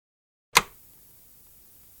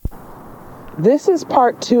This is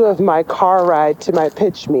part 2 of my car ride to my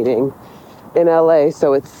pitch meeting in LA,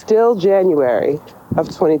 so it's still January of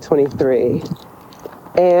 2023.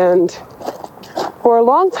 And for a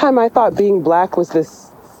long time, I thought being Black was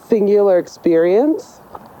this singular experience.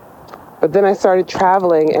 But then I started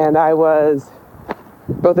traveling, and I was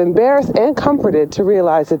both embarrassed and comforted to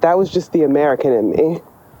realize that that was just the American in me.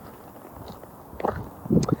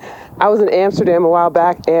 I was in Amsterdam a while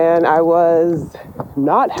back, and I was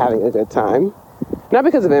not having a good time. Not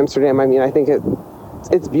because of Amsterdam. I mean, I think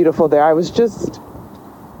it's beautiful there. I was just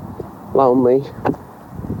lonely.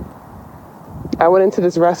 I went into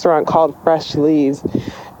this restaurant called Fresh Leaves,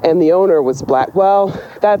 and the owner was Black. Well,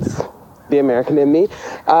 that's the American in me.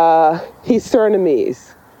 He's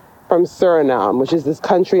Surinamese, from Suriname, which is this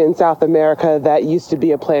country in South America that used to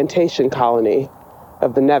be a plantation colony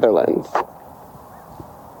of the Netherlands.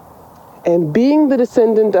 And being the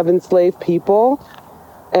descendant of enslaved people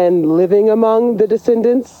and living among the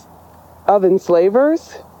descendants of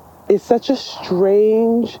enslavers is such a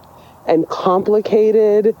strange and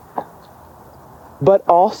complicated, but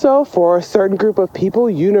also for a certain group of people,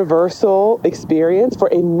 universal experience. For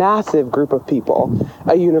a massive group of people,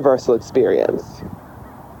 a universal experience.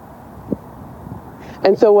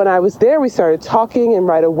 And so when I was there, we started talking, and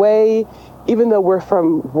right away, even though we're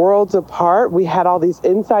from worlds apart, we had all these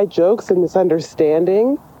inside jokes and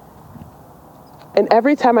misunderstanding. And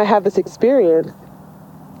every time I have this experience,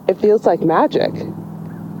 it feels like magic.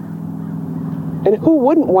 And who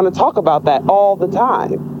wouldn't want to talk about that all the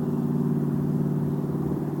time?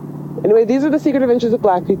 Anyway, these are the secret adventures of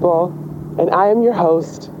Black people, and I am your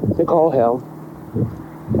host, Nicole Hill.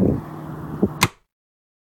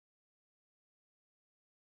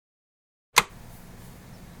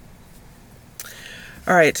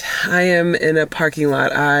 All right, I am in a parking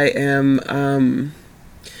lot. I'm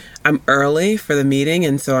early for the meeting,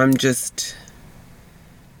 and so I'm just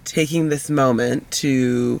taking this moment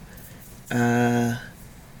to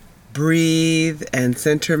breathe and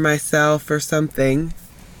center myself or something.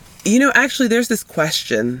 You know, actually, there's this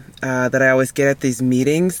question that I always get at these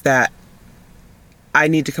meetings that I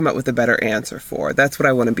need to come up with a better answer for. That's what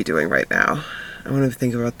I want to be doing right now. I want to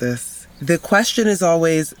think about this. The question is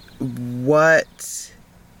always, what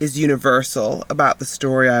is universal about the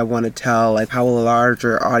story I want to tell? Like, how will a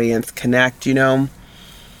larger audience connect, you know?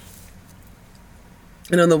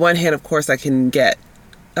 And on the one hand, of course, I can get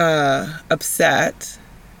upset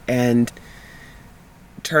and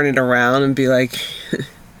turn it around and be like,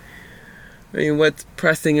 I mean, what's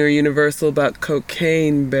pressing or universal about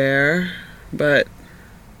cocaine, Bear? But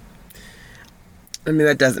I mean,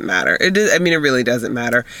 that doesn't matter. It really doesn't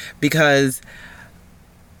matter because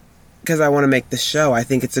I want to make the show. I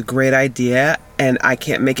think it's a great idea, and I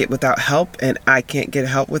can't make it without help, and I can't get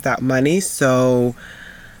help without money. So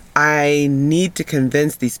I need to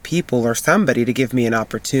convince these people or somebody to give me an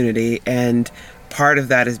opportunity, and part of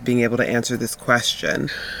that is being able to answer this question.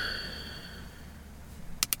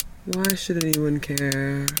 Why should anyone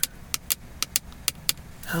care?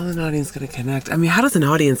 How is an audience going to connect? I mean, how does an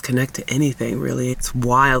audience connect to anything, really? It's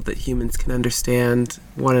wild that humans can understand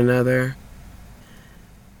one another.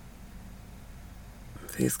 I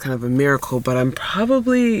think it's kind of a miracle, but I'm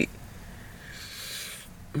probably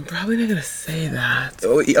not going to say that.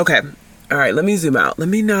 Okay. All right, let me zoom out. Let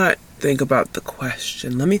me not think about the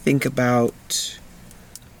question. Let me think about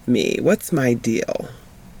me. What's my deal?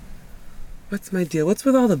 What's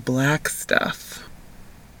with all the Black stuff?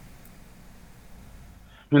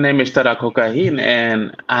 My name is Tara Kokahin,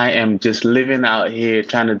 and I am just living out here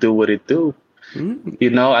trying to do what it do. Mm. You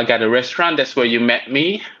know, I got a restaurant. That's where you met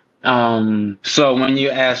me. So when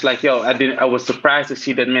you asked, like, yo, I was surprised to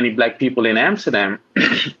see that many Black people in Amsterdam.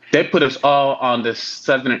 They put us all on the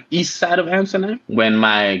southern east side of Amsterdam. When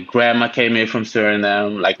my grandma came in from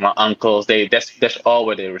Suriname, like my uncles, that's all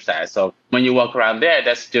where they reside. So when you walk around there,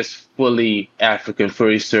 that's just fully African,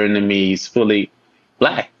 fully Surinamese, fully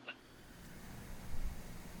Black.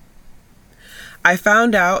 I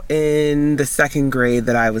found out in the 2nd grade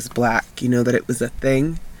that I was Black, you know, that it was a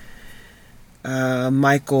thing.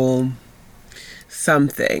 Michael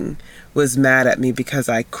something was mad at me because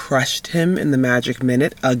I crushed him in the Magic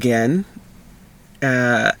Minute again.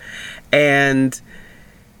 And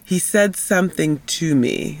he said something to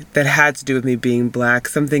me that had to do with me being Black,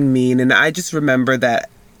 something mean. And I just remember that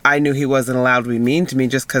I knew he wasn't allowed to be mean to me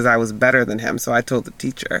just because I was better than him. So I told the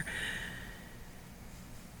teacher.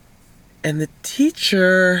 And the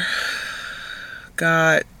teacher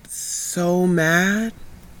got so mad.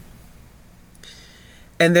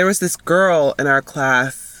 And there was this girl in our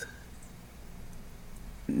class,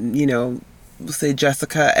 you know, we'll say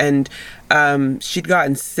Jessica, and she'd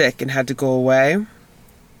gotten sick and had to go away.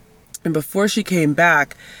 And before she came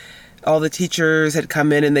back, all the teachers had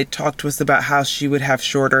come in and they talked to us about how she would have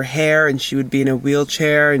shorter hair and she would be in a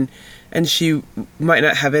wheelchair, and she might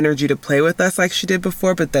not have energy to play with us like she did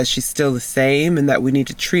before, but that she's still the same and that we need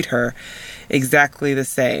to treat her exactly the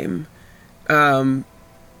same.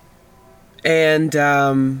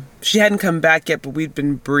 She hadn't come back yet, but we'd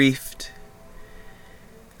been briefed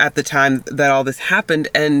at the time that all this happened.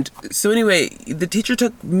 And so anyway, the teacher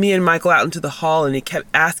took me and Michael out into the hall and he kept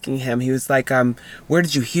asking him. He was like, where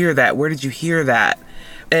did you hear that? Where did you hear that?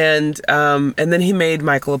 And then he made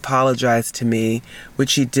Michael apologize to me,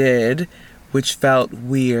 which he did, which felt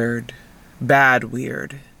weird, bad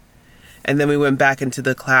weird. And then we went back into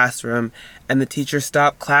the classroom and the teacher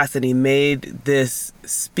stopped class and he made this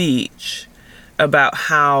speech about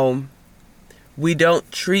how we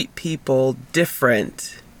don't treat people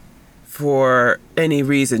different for any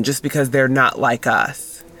reason, just because they're not like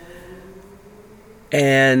us.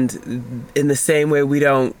 And in the same way we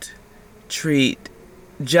don't treat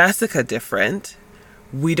Jessica different,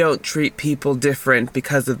 we don't treat people different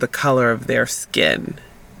because of the color of their skin.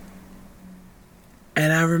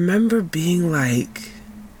 And I remember being like,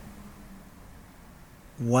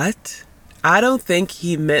 what? I don't think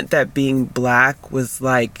he meant that being black was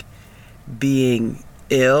like being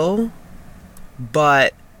ill,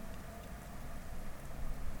 but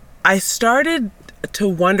I started to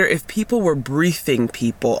wonder if people were briefing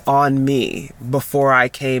people on me before I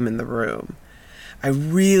came in the room. I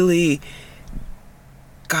really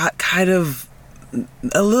got kind of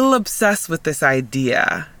a little obsessed with this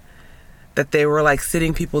idea that they were like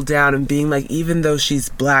sitting people down and being like, even though she's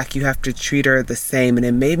black, you have to treat her the same. And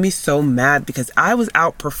it made me so mad because I was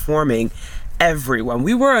outperforming everyone.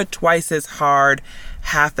 We were a twice as hard,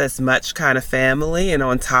 half as much kind of family. And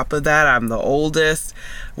on top of that, I'm the oldest.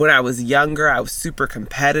 When I was younger, I was super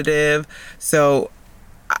competitive. So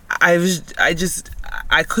I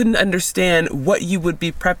couldn't understand what you would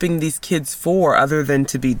be prepping these kids for other than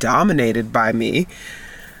to be dominated by me.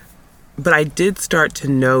 But I did start to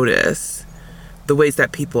notice the ways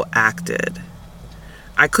that people acted.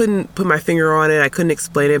 I couldn't put my finger on it. I couldn't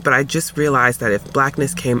explain it, but I just realized that if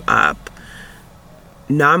blackness came up,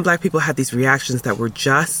 non-black people had these reactions that were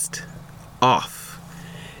just off.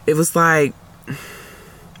 It was like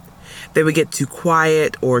they would get too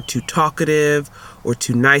quiet or too talkative or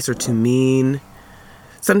too nice or too mean.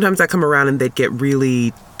 Sometimes I'd come around and they'd get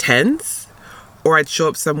really tense, or I'd show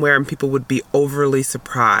up somewhere and people would be overly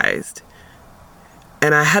surprised.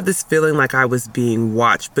 And I had this feeling like I was being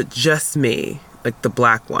watched, but just me, like the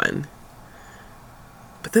black one.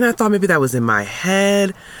 But then I thought maybe that was in my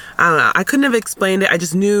head. I don't know. I couldn't have explained it. I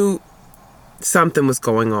just knew something was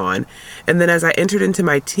going on. And then as I entered into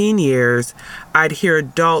my teen years, I'd hear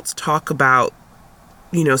adults talk about,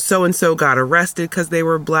 you know, so-and-so got arrested because they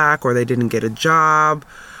were black, or they didn't get a job,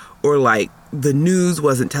 or like the news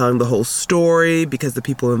wasn't telling the whole story because the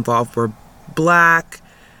people involved were black.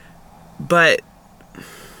 But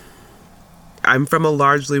I'm from a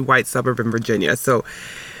largely white suburb in Virginia, so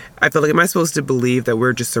I feel like, am I supposed to believe that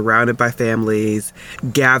we're just surrounded by families,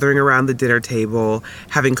 gathering around the dinner table,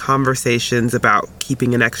 having conversations about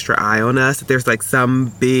keeping an extra eye on us? That there's like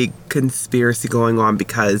some big conspiracy going on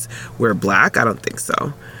because we're black? I don't think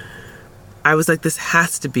so. I was like, this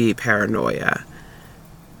has to be paranoia.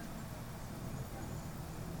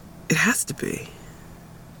 It has to be.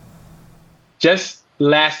 Just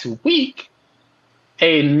last week,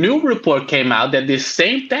 a new report came out that this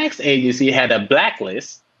same tax agency had a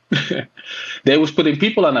blacklist. They was putting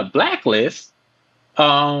people on a blacklist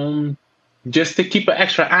just to keep an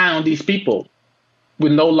extra eye on these people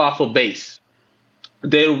with no lawful base.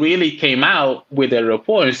 They really came out with a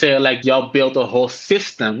report and said, like, y'all built a whole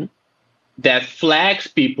system that flags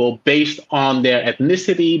people based on their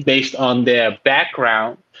ethnicity, based on their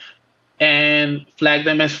background, and flag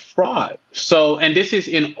them as fraud. So, and this is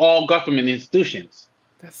in all government institutions.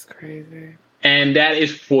 That's crazy. And that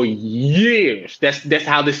is for years. That's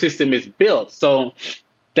how the system is built. So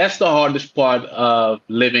that's the hardest part of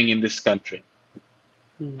living in this country.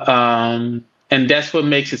 And that's what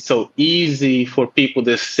makes it so easy for people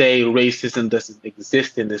to say racism doesn't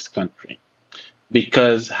exist in this country.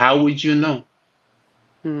 Because how would you know?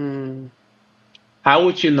 How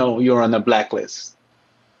would you know you're on a blacklist?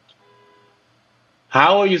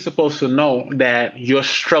 How are you supposed to know that your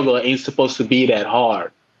struggle ain't supposed to be that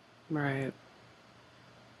hard? Right.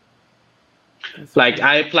 Like,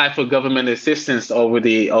 I applied for government assistance over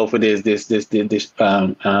this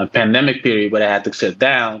pandemic period, but I had to shut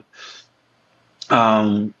down.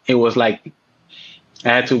 It was like I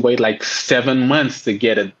had to wait like 7 months to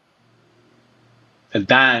get a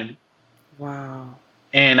dime. Wow.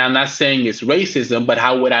 And I'm not saying it's racism, but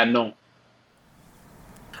how would I know?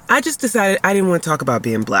 I just decided I didn't want to talk about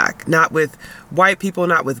being black. Not with white people,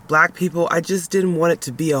 not with black people. I just didn't want it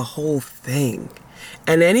to be a whole thing.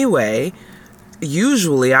 And anyway,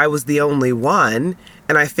 usually I was the only one,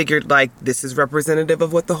 and I figured, like, this is representative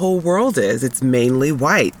of what the whole world is. It's mainly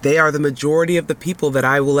white. They are the majority of the people that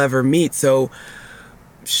I will ever meet, so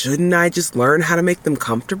shouldn't I just learn how to make them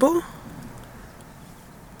comfortable?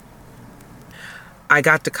 I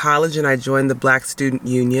got to college and I joined the Black Student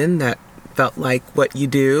Union. That felt like what you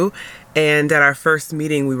do. And at our first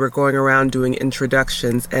meeting, we were going around doing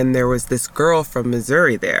introductions, and there was this girl from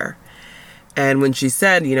Missouri there. And when she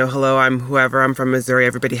said, hello, I'm whoever, I'm from Missouri,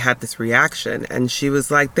 everybody had this reaction. And she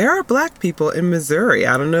was like, there are black people in Missouri.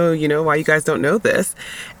 I don't know, why you guys don't know this.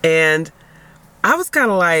 And I was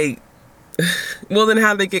kind of like, well, then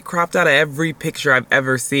how did they get cropped out of every picture I've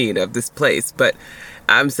ever seen of this place? But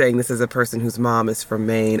I'm saying this as a person whose mom is from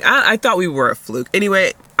Maine. I thought we were a fluke.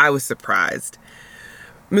 Anyway, I was surprised.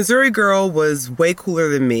 Missouri girl was way cooler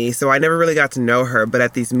than me, so I never really got to know her, but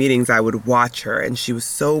at these meetings I would watch her, and she was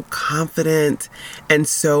so confident and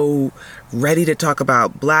so ready to talk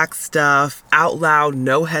about black stuff, out loud,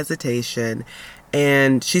 no hesitation.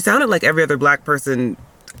 And she sounded like every other black person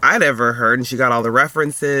I'd ever heard, and she got all the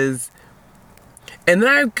references. And then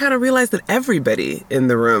I kind of realized that everybody in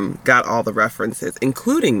the room got all the references,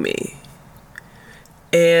 including me.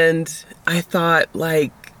 And I thought,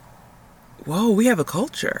 like, whoa, we have a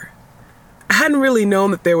culture. I hadn't really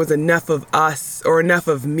known that there was enough of us or enough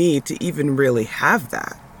of me to even really have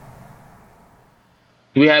that.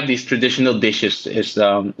 We have these traditional dishes. It's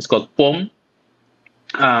called pom.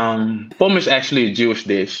 Pom is actually a Jewish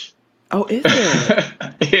dish. Oh, is it?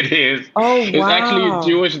 It is. Oh, wow. It's actually a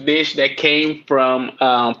Jewish dish that came from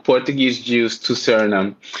Portuguese Jews to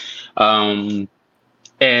Suriname.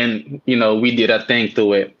 And, we did a thing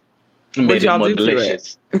to it. We made it more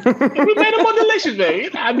delicious. We made it more delicious, baby.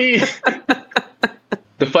 I mean,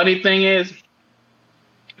 the funny thing is,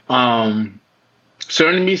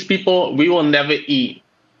 Surinamese people, we will never eat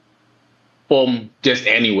pom just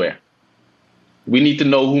anywhere. We need to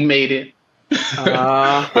know who made it.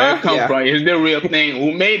 Where it come from? Is the real thing?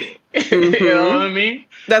 Who made it? Mm-hmm. You know what I mean?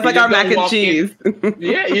 That's like our mac and cheese.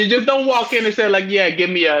 Yeah, you just don't walk in and say like, yeah, give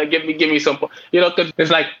me some. Because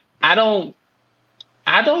it's like I don't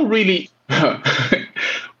really.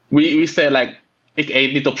 we say like, ik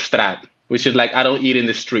eet niet op straat, which is like I don't eat in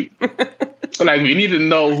the street. So like we need to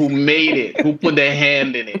know who made it, who put their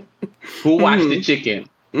hand in it, who washed the chicken.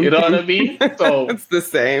 You know what I mean? So it's the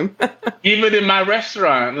same. Even in my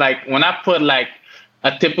restaurant, like when I put like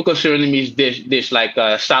a typical Surinamese dish like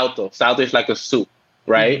sauto. Sauto is like a soup,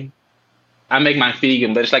 right? Mm-hmm. I make mine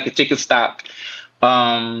vegan, but it's like a chicken stock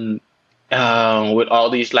with all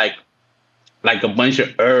these like a bunch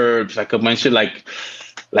of herbs, like a bunch of like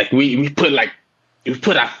we put our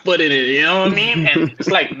foot in it. You know what I mean? And it's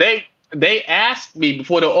like they asked me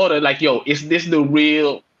before the order, like, yo, is this the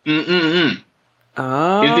real?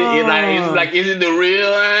 Oh. Is it the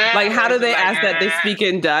real? Like, how do they ask that? They speak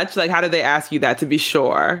in Dutch. Like, how do they ask you that to be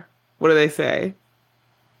sure? What do they say?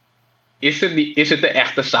 Is it the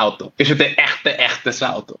echte salto? Is it the echte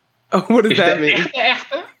salto? Oh, what does that mean?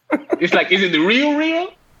 Echte? It's like, is it the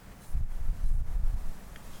real?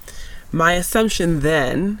 My assumption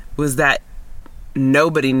then was that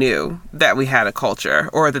nobody knew that we had a culture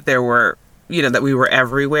or that there were, that we were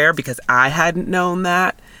everywhere because I hadn't known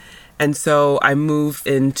that. And so I moved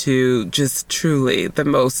into just truly the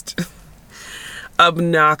most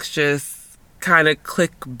obnoxious, kind of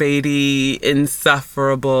clickbaity,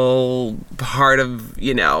 insufferable part of,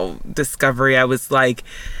 discovery. I was like,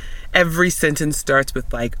 every sentence starts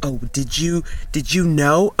with like, oh, did you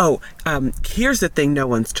know? Oh, here's the thing no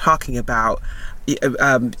one's talking about.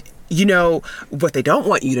 What they don't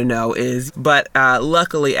want you to know is, but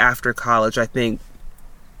luckily after college, I think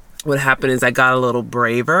what happened is I got a little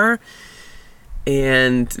braver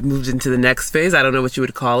and moved into the next phase. I don't know what you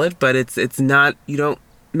would call it, but it's not, you don't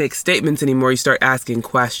make statements anymore. You start asking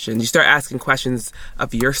questions. You start asking questions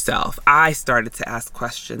of yourself. I started to ask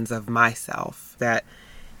questions of myself that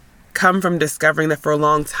come from discovering that for a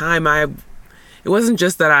long time, it wasn't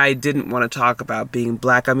just that I didn't want to talk about being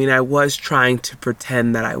black. I mean, I was trying to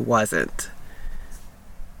pretend that I wasn't.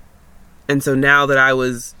 And so now that I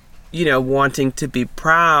was, wanting to be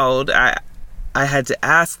proud, I had to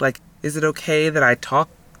ask, like, is it okay that I talk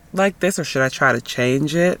like this, or should I try to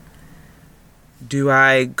change it? Do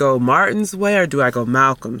I go Martin's way or do I go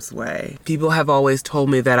Malcolm's way? People have always told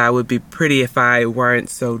me that I would be pretty if I weren't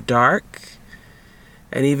so dark.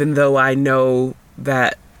 And even though I know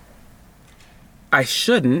that I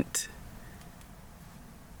shouldn't,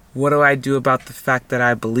 what do I do about the fact that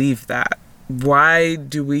I believe that? Why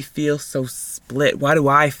do we feel so split? Why do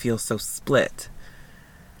I feel so split?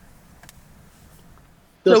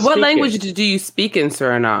 So what language do you speak in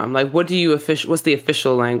Suriname? Like, what's the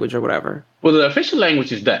official language or whatever? Well, the official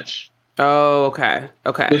language is Dutch. Oh, okay.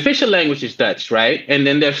 The official language is Dutch, right? And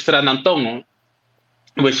then there's Sranan-Tongo,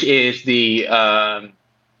 which is the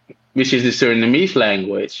Surinamese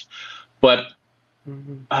language. But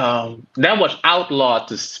that was outlawed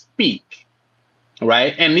to speak,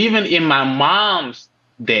 right? And even in my mom's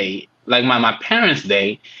day, like my parents'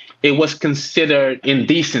 day, it was considered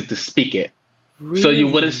indecent to speak it. Really? So you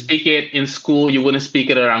wouldn't speak it in school. You wouldn't speak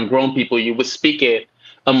it around grown people. You would speak it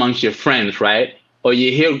amongst your friends, right? Or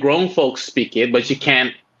you hear grown folks speak it, but you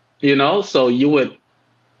can't, so you would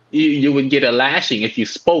get a lashing if you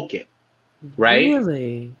spoke it, right?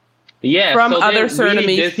 Really? Yeah. From other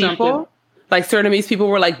Surinamese people? Like Surinamese people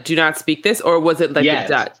were like, do not speak this? Or was it like the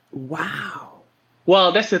Dutch? Wow.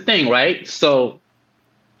 Well, that's the thing, right? So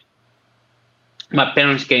my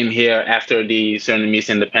parents came here after the Surinamese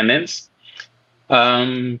independence.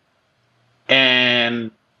 And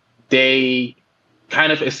they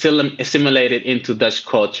kind of assimilated into Dutch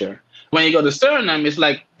culture. When you go to Suriname, it's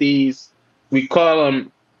like these, we call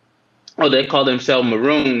them, or they call themselves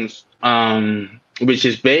Maroons, which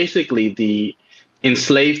is basically the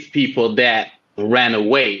enslaved people that ran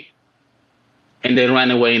away. And they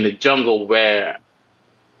ran away in the jungle where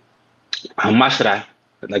Masra,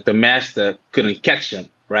 like the master, couldn't catch them,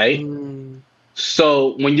 right? Mm.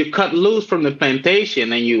 So when you cut loose from the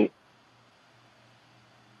plantation and you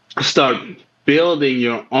start building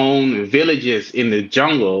your own villages in the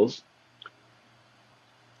jungles,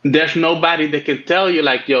 there's nobody that can tell you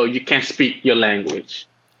like, yo, you can't speak your language.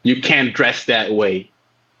 You can't dress that way.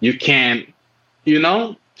 You can't,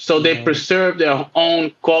 So they preserve their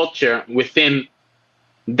own culture within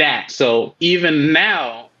that. So even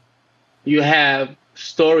now you have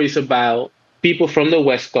stories about people from the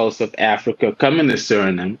west coast of Africa coming to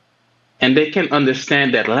Suriname, and they can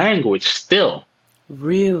understand that language still.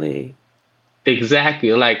 Really?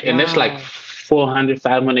 Exactly. And it's like 400,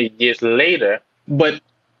 500 years later. But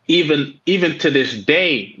even to this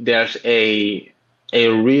day, there's a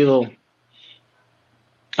real,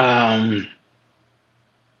 how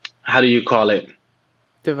do you call it?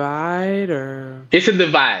 Divide or? It's a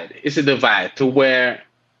divide to where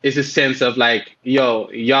it's a sense of like, yo,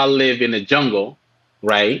 y'all live in the jungle,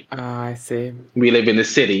 right? I see. We live in the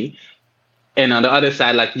city. And on the other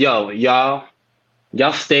side, like, yo, y'all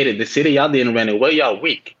stayed in the city. Y'all didn't run away. Y'all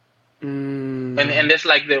weak. Mm. And it's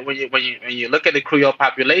like that when you look at the Creole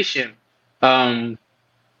population, they're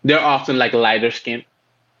often like lighter skinned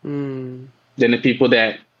than the people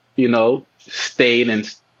that, stayed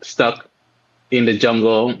and stuck in the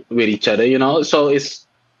jungle with each other, So it's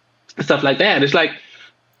stuff like that. It's like,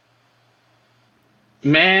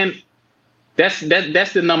 man, that's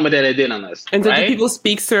the number that they did on us. And so do people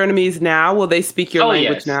speak Surinamese now? Will they speak your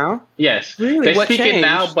language now? Yes. Really? They speak it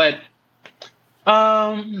now, but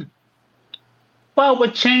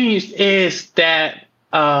what changed is that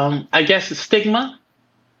I guess the stigma.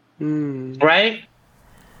 Right?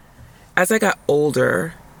 As I got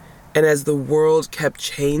older and as the world kept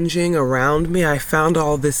changing around me, I found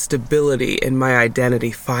all this stability in my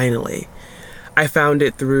identity finally. I found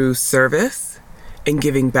it through service and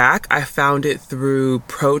giving back. I found it through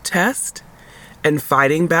protest and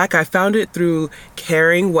fighting back. I found it through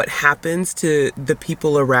caring what happens to the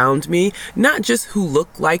people around me, not just who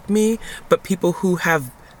look like me, but people who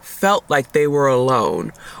have felt like they were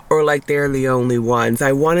alone or like they're the only ones.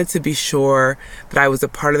 I wanted to be sure that I was a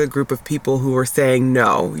part of the group of people who were saying,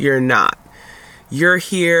 no, you're not. You're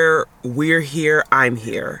here, we're here, I'm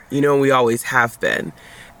here. We always have been.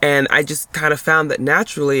 And I just kind of found that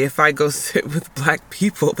naturally, if I go sit with Black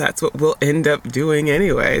people, that's what we'll end up doing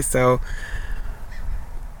anyway. So,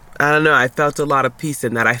 I don't know. I felt a lot of peace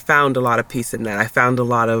in that. I found a lot of peace in that. I found a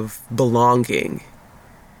lot of belonging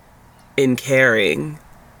in caring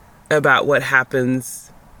about what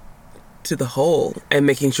happens to the whole and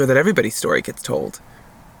making sure that everybody's story gets told.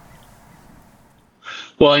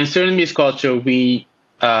 Well, in Surinamese culture, we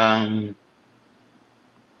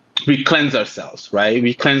cleanse ourselves, right?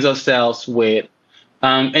 We cleanse ourselves with,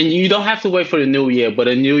 and you don't have to wait for the new year, but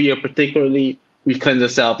a new year particularly, we cleanse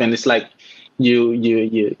ourselves, and it's like you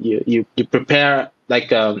prepare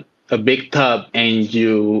like a big tub and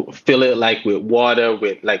you fill it like with water,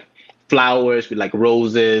 with like flowers, with like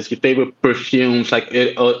roses, your favorite perfumes, like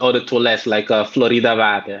eau de toilette, like Florida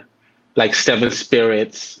Vada, like 7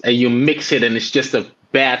 spirits, and you mix it, and it's just a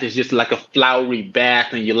bath is just like a flowery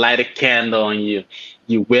bath, and you light a candle, and you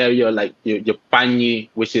wear your panyi,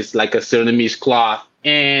 which is like a Surinamese cloth.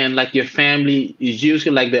 And like your family is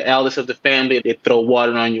usually like the eldest of the family. They throw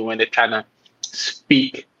water on you and they're trying to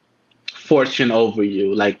speak fortune over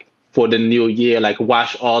you, like for the new year, like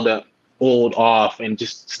wash all the old off and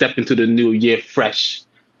just step into the new year fresh.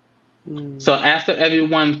 So after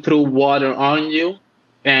everyone threw water on you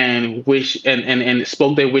and and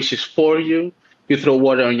spoke their wishes for you, you throw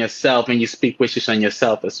water on yourself and you speak wishes on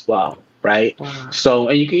yourself as well, right? Wow. So,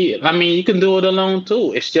 and you can do it alone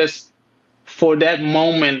too. It's just for that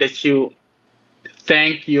moment that you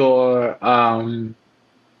thank your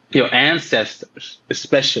ancestors,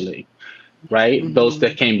 especially, right? Those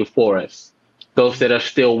that came before us, those that are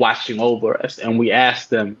still watching over us, and we ask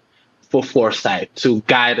them for foresight to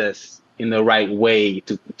guide us in the right way,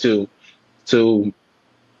 to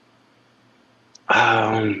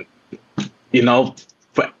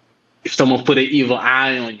for, if someone put an evil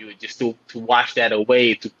eye on you, just to wash that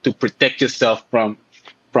away, to protect yourself from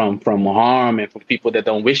harm and from people that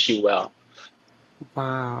don't wish you well.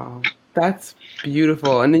 Wow, that's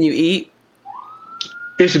beautiful. And then you eat?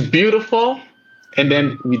 It's beautiful, and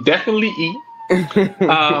then we definitely eat.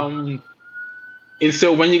 And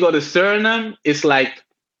so when you go to Suriname, it's like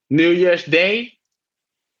New Year's Day.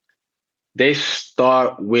 They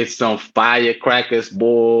start with some firecrackers,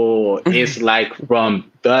 boy. It's like from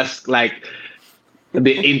dusk, like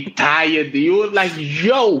the entire day. You were like,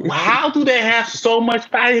 yo, how do they have so much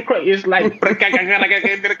firecrackers? It's like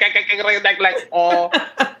all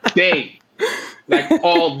day. Like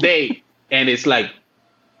all day. And it's like,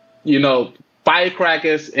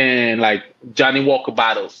 firecrackers and like Johnny Walker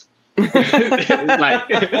bottles. It's like,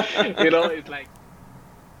 it's like.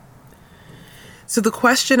 So the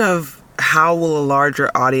question of how will a larger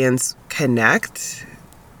audience connect?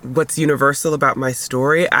 What's universal about my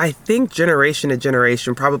story? I think generation to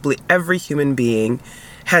generation, probably every human being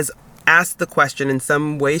has asked the question in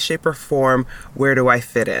some way, shape, or form, where do I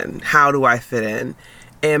fit in? How do I fit in?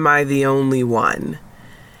 Am I the only one?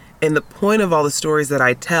 And the point of all the stories that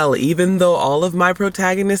I tell, even though all of my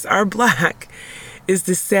protagonists are Black, is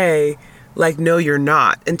to say, like, no, you're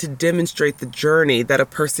not. And to demonstrate the journey that a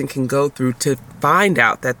person can go through to find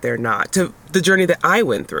out that they're not. To the journey that I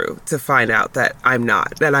went through to find out that I'm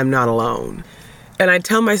not alone. And I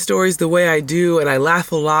tell my stories the way I do, and I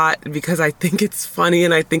laugh a lot because I think it's funny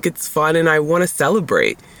and I think it's fun, and I want to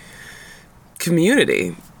celebrate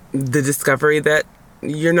community. The discovery that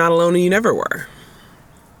you're not alone and you never were.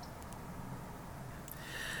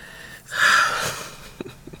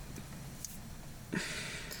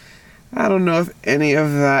 I don't know if any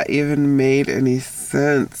of that even made any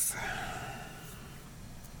sense.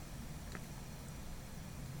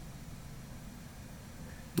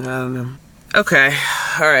 I don't know. Okay.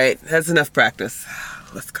 All right. That's enough practice.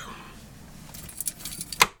 Let's go.